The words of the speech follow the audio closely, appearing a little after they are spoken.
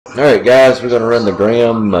Alright guys, we're going to run the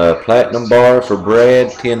Graham Platinum Bar for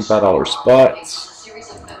Brad, 10 $5 spots.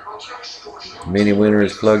 Mini winner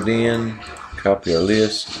is plugged in. Copy our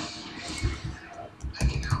list.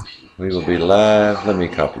 We will be live. Let me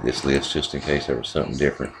copy this list just in case there was something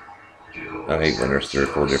different. I hate when there's 3 or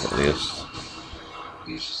 4 different lists.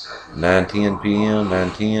 9:10 p.m.,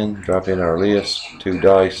 9:10, drop in our list. 2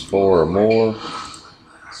 dice, 4 or more.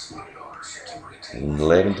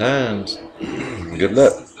 11 times. Good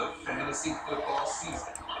luck.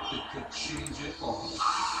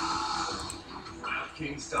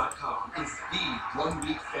 DraftKings.com is the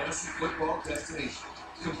one-week fantasy football destination.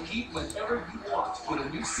 Compete whenever you want with a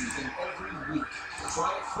new season every week.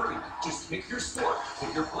 Try it free. Just pick your sport,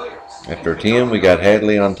 pick your players. After 10, we got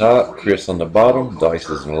Hadley on top, Chris on the bottom. Dice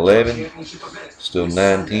is an 11. Still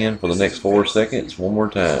 9-10 for the next 4 seconds. One more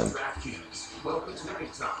time.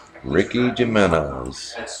 Ricky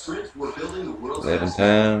Jimenez. 11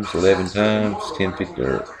 times,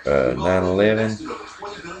 10-50, 9-11.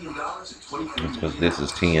 It's because this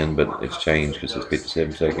is 10, but it's changed because it's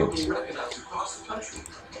 57 seconds.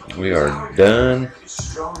 We are done.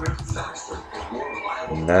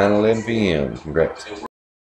 9:11 p.m. Congrats.